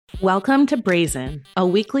Welcome to Brazen, a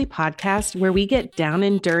weekly podcast where we get down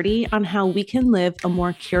and dirty on how we can live a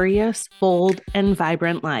more curious, bold, and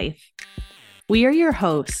vibrant life. We are your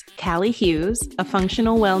hosts, Callie Hughes, a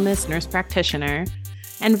functional wellness nurse practitioner,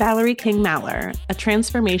 and Valerie King-Mallor, a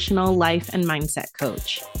transformational life and mindset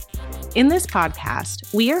coach. In this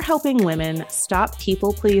podcast, we are helping women stop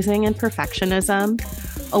people-pleasing and perfectionism,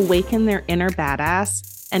 awaken their inner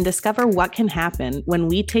badass, and discover what can happen when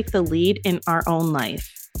we take the lead in our own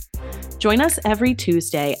life. Join us every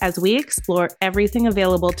Tuesday as we explore everything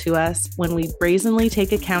available to us when we brazenly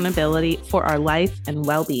take accountability for our life and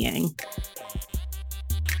well-being.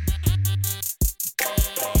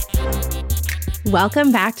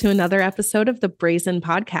 Welcome back to another episode of the Brazen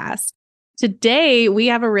Podcast. Today, we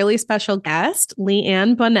have a really special guest, Lee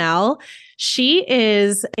Ann Bonnell. She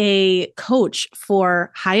is a coach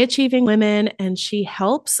for high-achieving women, and she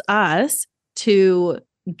helps us to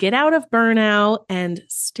get out of burnout and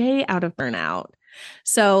stay out of burnout.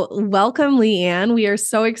 So welcome, Lee Ann. We are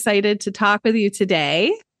so excited to talk with you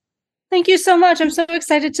today. Thank you so much. I'm so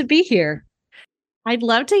excited to be here. I'd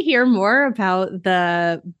love to hear more about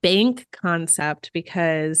the bank concept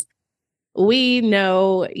because we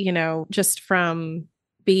know, just from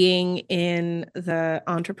being in the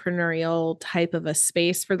entrepreneurial type of a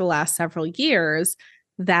space for the last several years,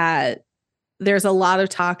 that there's a lot of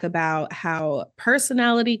talk about how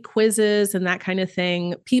personality quizzes and that kind of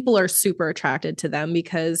thing, people are super attracted to them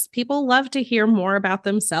because people love to hear more about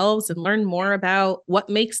themselves and learn more about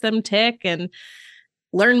what makes them tick and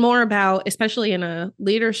learn more about, especially in a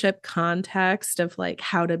leadership context, of like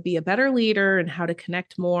how to be a better leader and how to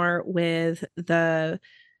connect more with the,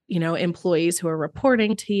 employees who are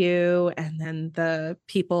reporting to you and then the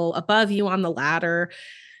people above you on the ladder.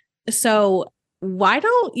 So why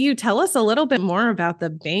don't you tell us a little bit more about the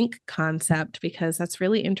bank concept? Because that's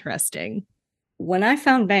really interesting. When I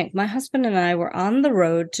found bank, my husband and I were on the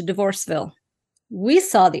road to Divorceville. We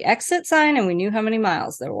saw the exit sign and we knew how many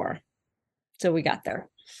miles there were. So we got there.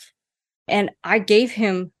 And I gave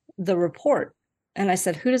him the report. And I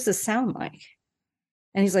said, who does this sound like?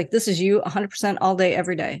 And he's like, this is you 100% all day,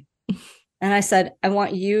 every day. And I said, I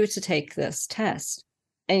want you to take this test.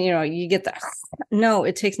 And, you get that. No,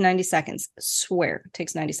 it takes 90 seconds. I swear, it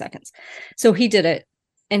takes 90 seconds. So he did it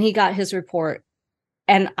and he got his report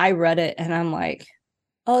and I read it and I'm like,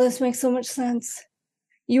 oh, this makes so much sense.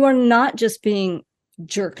 You are not just being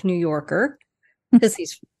jerk New Yorker because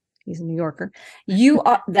he's a New Yorker. You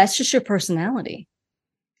are, that's just your personality.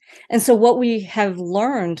 And so what we have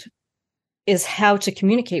learned is how to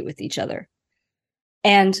communicate with each other.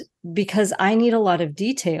 And because I need a lot of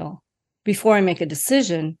detail before I make a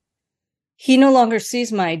decision, he no longer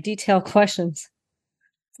sees my detailed questions,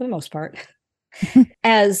 for the most part,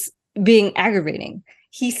 as being aggravating.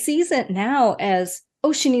 He sees it now as,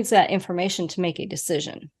 oh, she needs that information to make a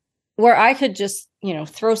decision. Where I could just,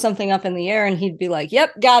 throw something up in the air and he'd be like,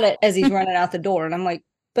 yep, got it, as he's running out the door. And I'm like,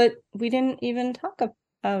 but we didn't even talk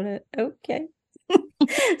about it. Okay.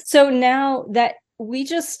 So now that we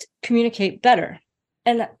just communicate better.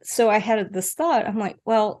 And so I had this thought, I'm like,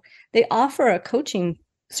 well, they offer a coaching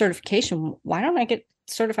certification. Why don't I get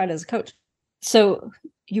certified as a coach? So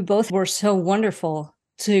you both were so wonderful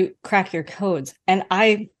to crack your codes. And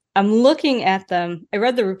I'm looking at them. I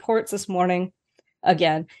read the reports this morning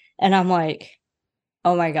again, and I'm like,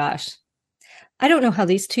 oh my gosh, I don't know how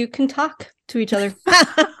these two can talk to each other.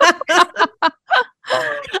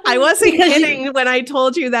 I wasn't kidding when I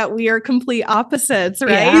told you that we are complete opposites,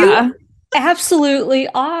 right? Yeah. Absolutely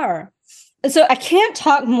are. So I can't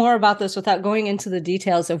talk more about this without going into the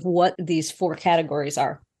details of what these 4 categories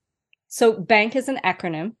are. So BANK is an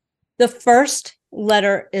acronym. The first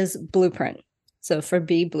letter is blueprint. So for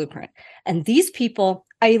B, blueprint. And these people,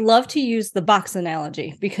 I love to use the box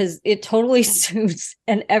analogy because it totally suits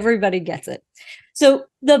and everybody gets it. So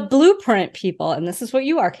the blueprint people, and this is what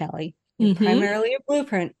you are, Callie, you're primarily a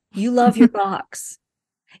blueprint. You love your box.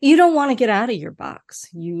 You don't want to get out of your box.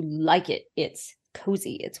 You like it. It's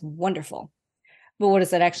cozy. It's wonderful. But what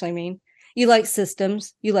does that actually mean? You like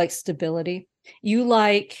systems. You like stability. You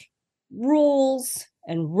like rules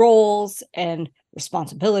and roles and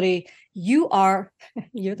responsibility. You're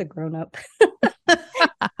the grown-up.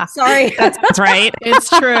 Sorry. That's right. It's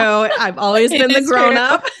true. I've always been the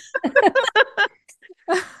grown-up.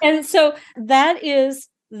 And so that is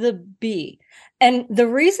the B. And the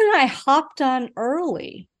reason I hopped on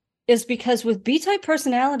early is because with B-type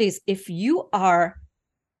personalities, if you are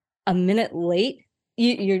a minute late,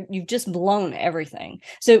 you've just blown everything.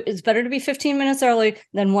 So it's better to be 15 minutes early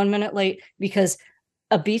than 1 minute late because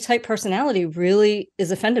a B-type personality really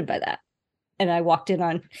is offended by that. And I walked in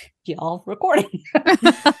on y'all recording.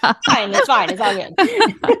 Fine, it's fine. It's all good.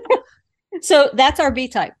 So that's our B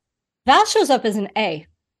type. Val shows up as an A.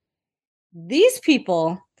 These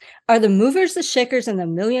people are the movers, the shakers, and the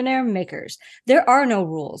millionaire makers. There are no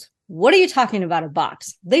rules. What are you talking about a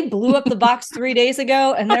box? They blew up the box 3 days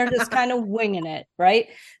ago and they're just kind of winging it, right?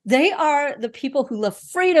 They are the people who love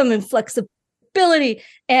freedom and flexibility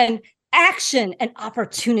and action and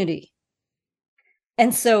opportunity.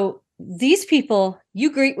 And so these people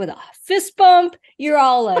you greet with a fist bump. You're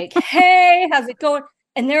all like, hey, how's it going?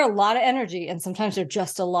 And they're a lot of energy. And sometimes they're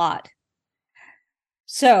just a lot.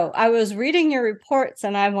 So I was reading your reports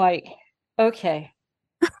and I'm like, okay.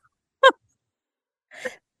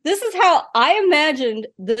 This is how I imagined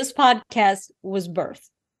this podcast was birthed.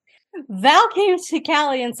 Val came to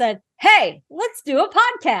Callie and said, hey, let's do a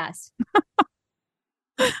podcast.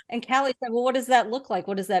 And Callie said, well, what does that look like?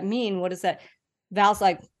 What does that mean? What is that? Val's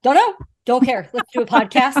like, don't know. Don't care. Let's do a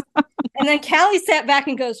podcast. And then Callie sat back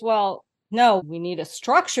and goes, well, no, we need a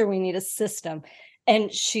structure. We need a system.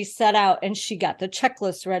 And she set out and she got the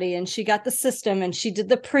checklist ready and she got the system and she did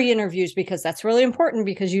the pre-interviews because that's really important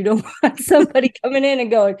because you don't want somebody coming in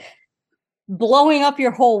and going, blowing up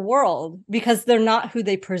your whole world because they're not who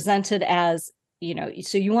they presented as, you know,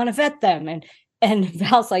 so you want to vet them. And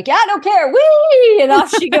Val's like, yeah, I don't care. Whee! And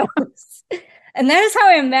off she goes. And that is how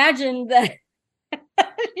I imagined that.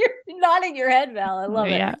 You're nodding your head, Val. I love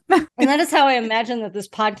it. And that is how I imagined that this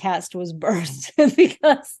podcast was birthed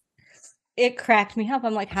because it cracked me up.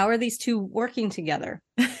 I'm like, how are these two working together?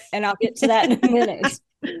 And I'll get to that in a minute.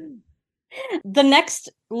 The next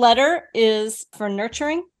letter is for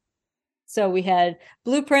nurturing. So we had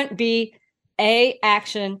blueprint, B, A,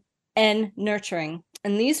 action, N, nurturing.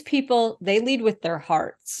 And these people, they lead with their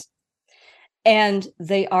hearts. And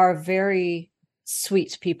they are very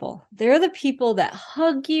sweet people. They're the people that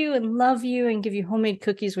hug you and love you and give you homemade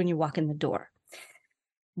cookies when you walk in the door.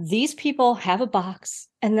 These people have a box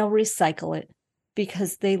and they'll recycle it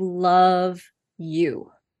because they love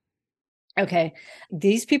you. Okay.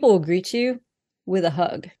 These people will greet you with a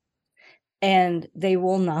hug and they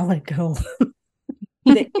will not let go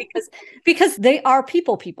because they are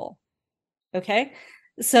people. Okay.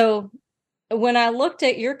 So when I looked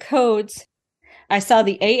at your codes, I saw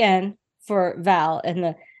the AN for Val and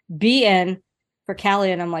the BN for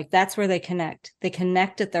Callie. And I'm like, that's where they connect. They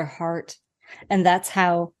connect at their heart. And that's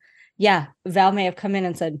how, Val may have come in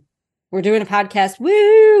and said, we're doing a podcast.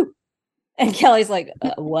 Woo! And Kelly's like,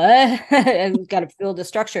 what? And we've got to build a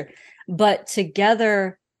structure. But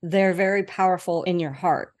together, they're very powerful in your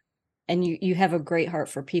heart. And you have a great heart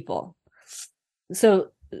for people. So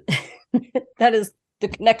that is the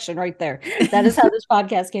connection right there. That is how this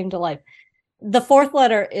podcast came to life. The fourth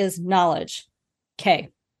letter is knowledge, K.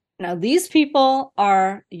 Now, these people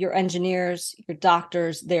are your engineers, your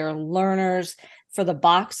doctors, they're learners. For the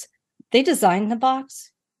box, they designed the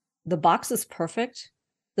box. The box is perfect.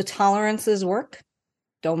 The tolerances work.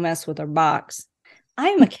 Don't mess with our box. I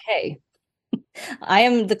am a K. I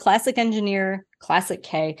am the classic engineer, classic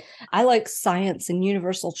K. I like science and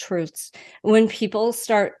universal truths. When people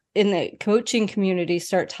start in the coaching community,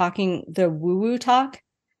 start talking the woo-woo talk,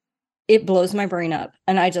 it blows my brain up.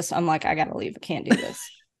 And I'm like, I got to leave. I can't do this.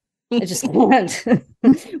 I just can't,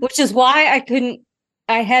 which is why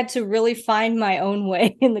I had to really find my own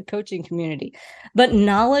way in the coaching community. But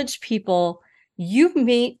knowledge people, you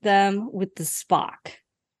meet them with the Spock,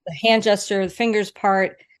 the hand gesture, the fingers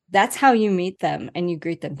part. That's how you meet them and you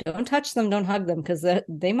greet them. Don't touch them. Don't hug them because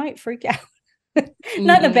they might freak out.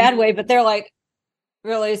 Not in a bad way, but they're like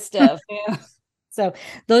really stiff. So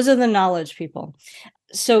those are the knowledge people.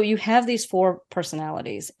 So you have these four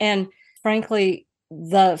personalities. And frankly,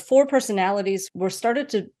 the four personalities were started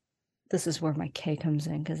to, this is where my K comes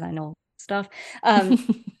in because I know stuff.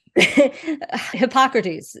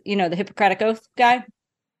 Hippocrates, the Hippocratic Oath guy.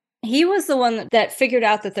 He was the one that figured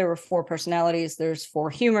out that there were four personalities. There's four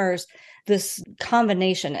humors, this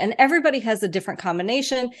combination, and everybody has a different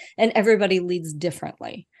combination and everybody leads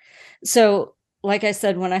differently. So like I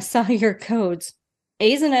said, when I saw your codes,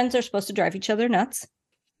 A's and N's are supposed to drive each other nuts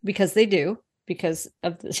because they do, because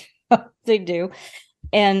of the they do.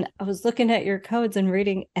 And I was looking at your codes and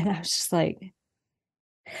reading, and I was just like,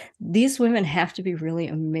 these women have to be really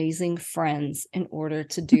amazing friends in order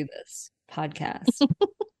to do this podcast.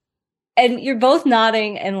 And you're both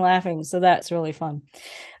nodding and laughing. So that's really fun.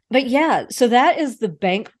 But so that is the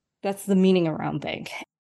bank. That's the meaning around bank.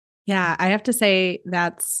 Yeah, I have to say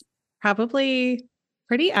that's probably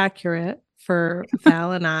pretty accurate for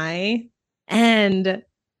Val and I. And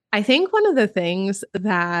I think one of the things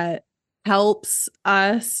that helps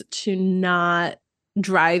us to not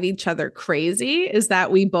drive each other crazy is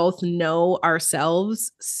that we both know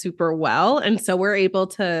ourselves super well. And so we're able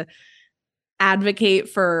to advocate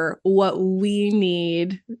for what we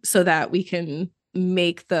need so that we can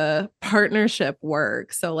make the partnership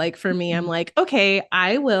work. So like for me, I'm like, okay,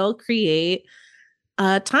 I will create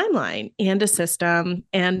a timeline and a system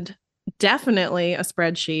and definitely a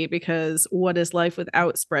spreadsheet, because what is life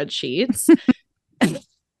without spreadsheets?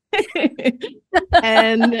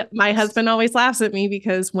 And my husband always laughs at me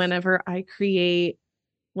because whenever I create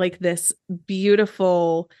like this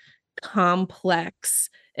beautiful, complex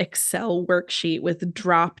Excel worksheet with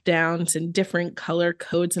drop downs and different color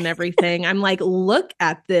codes and everything, I'm like, look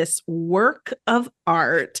at this work of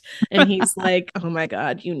art. And he's like, oh my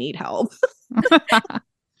God, you need help.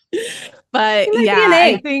 But yeah,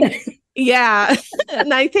 I think, yeah.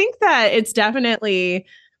 And I think that it's definitely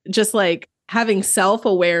just like having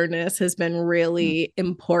self-awareness has been really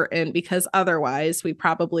important, because otherwise we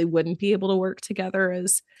probably wouldn't be able to work together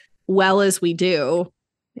as well as we do.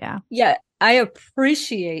 Yeah. Yeah. I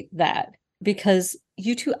appreciate that, because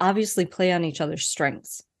you two obviously play on each other's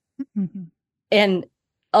strengths. Mm-hmm. And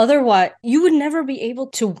otherwise, you would never be able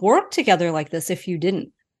to work together like this if you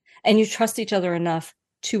didn't. And you trust each other enough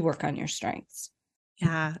to work on your strengths.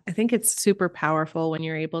 Yeah, I think it's super powerful when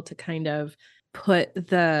you're able to kind of put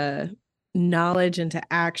the knowledge into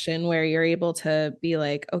action, where you're able to be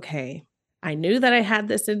like, okay, I knew that I had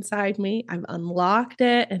this inside me. I've unlocked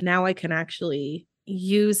it, and now I can actually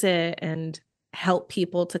use it and help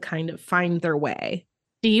people to kind of find their way.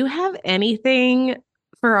 Do you have anything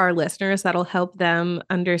for our listeners that'll help them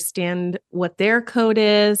understand what their code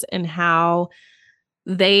is and how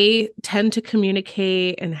they tend to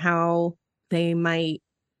communicate and how they might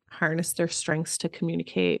harness their strengths to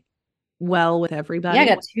communicate well with everybody? Yeah, I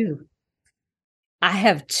got two. I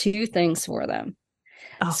have two things for them.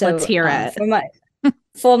 Oh, so, let's hear it.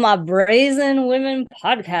 For my Brazen Women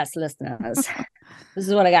podcast listeners, this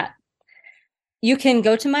is what I got. You can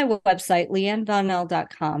go to my website,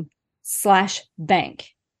 leannbonnell.com/bank.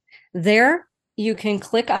 There, you can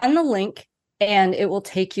click on the link and it will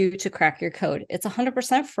take you to crack your code. It's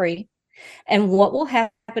 100% free. And what will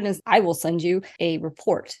happen is I will send you a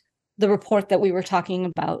report, the report that we were talking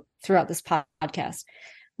about throughout this podcast,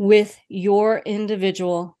 with your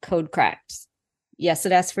individual code cracks. Yes,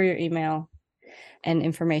 it asks for your email and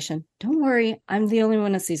information. Don't worry, I'm the only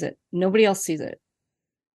one that sees it. Nobody else sees it.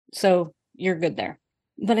 So you're good there.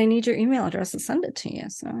 But I need your email address to send it to you.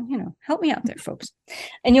 So, help me out there, folks.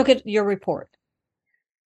 And you'll get your report.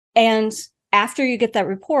 And after you get that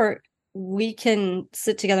report, we can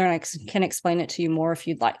sit together and I can explain it to you more if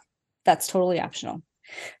you'd like. That's totally optional.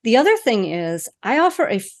 The other thing is I offer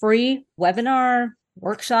a free webinar,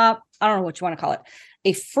 workshop, I don't know what you want to call it,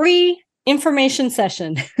 a free information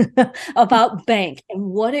session about bank and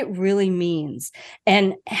what it really means,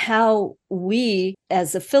 and how we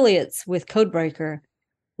as affiliates with Codebreaker,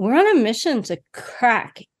 we're on a mission to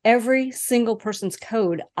crack every single person's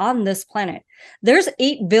code on this planet. There's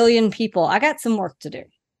 8 billion people. I got some work to do.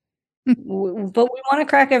 But we want to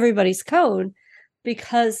crack everybody's code,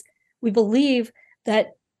 because we believe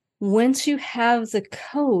that once you have the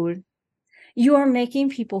code, you are making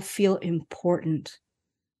people feel important.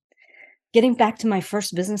 Getting back to my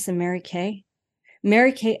first business in Mary Kay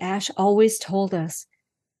Ash always told us,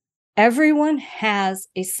 everyone has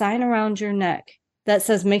a sign around your neck that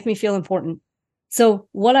says, make me feel important. So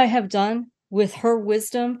what I have done with her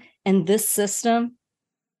wisdom and this system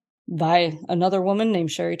by another woman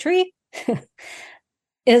named Sherry Tree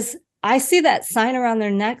is I see that sign around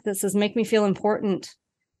their neck that says, make me feel important,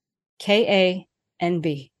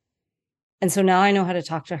 KANB. And so now I know how to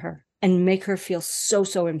talk to her and make her feel so,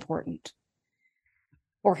 so important,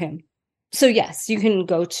 or him. So yes, you can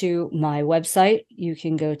go to my website. You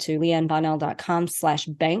can go to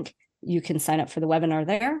leannbonnell.com/bank. You can sign up for the webinar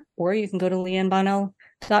there, or you can go to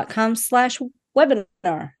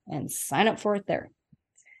leannbonnell.com/webinar and sign up for it there.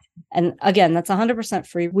 And again, that's 100%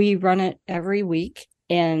 free. We run it every week,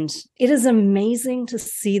 and it is amazing to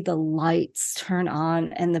see the lights turn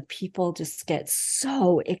on and the people just get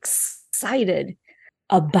so excited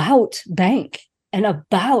about bank and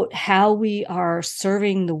about how we are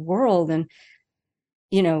serving the world. And,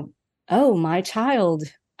 oh, my child,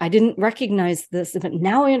 I didn't recognize this, but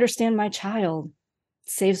now I understand my child.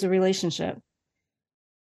 Saves the relationship.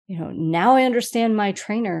 Now I understand my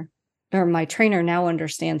trainer, or my trainer now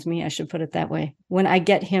understands me. I should put it that way. When I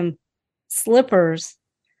get him slippers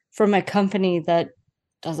from a company that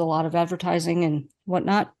does a lot of advertising and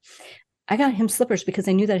whatnot, I got him slippers because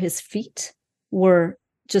I knew that his feet were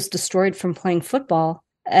just destroyed from playing football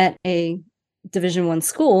at a Division I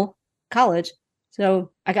college.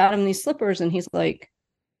 So I got him these slippers and he's like,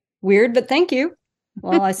 weird, but thank you.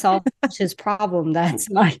 Well, I solved his problem. That's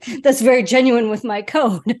very genuine with my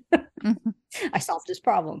code. I solved his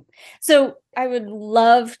problem. So I would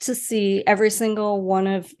love to see every single one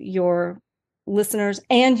of your listeners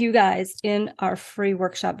and you guys in our free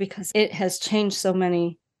workshop, because it has changed so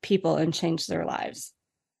many people and changed their lives.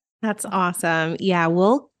 That's awesome. Yeah,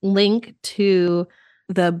 we'll link to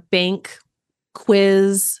the bank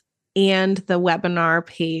quiz and the webinar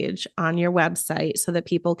page on your website so that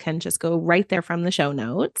people can just go right there from the show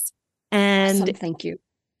notes. And awesome. Thank you.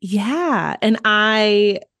 Yeah. And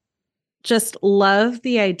I just love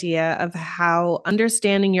the idea of how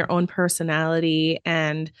understanding your own personality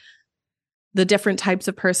and the different types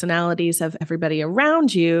of personalities of everybody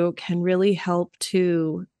around you can really help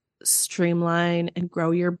to streamline and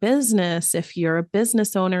grow your business. If you're a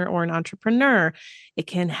business owner or an entrepreneur, it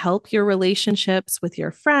can help your relationships with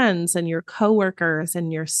your friends and your coworkers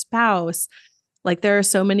and your spouse. Like there are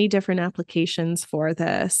so many different applications for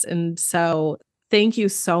this. And so thank you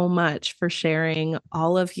so much for sharing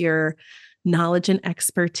all of your knowledge and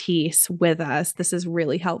expertise with us. This is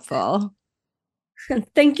really helpful.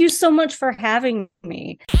 Thank you so much for having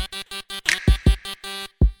me.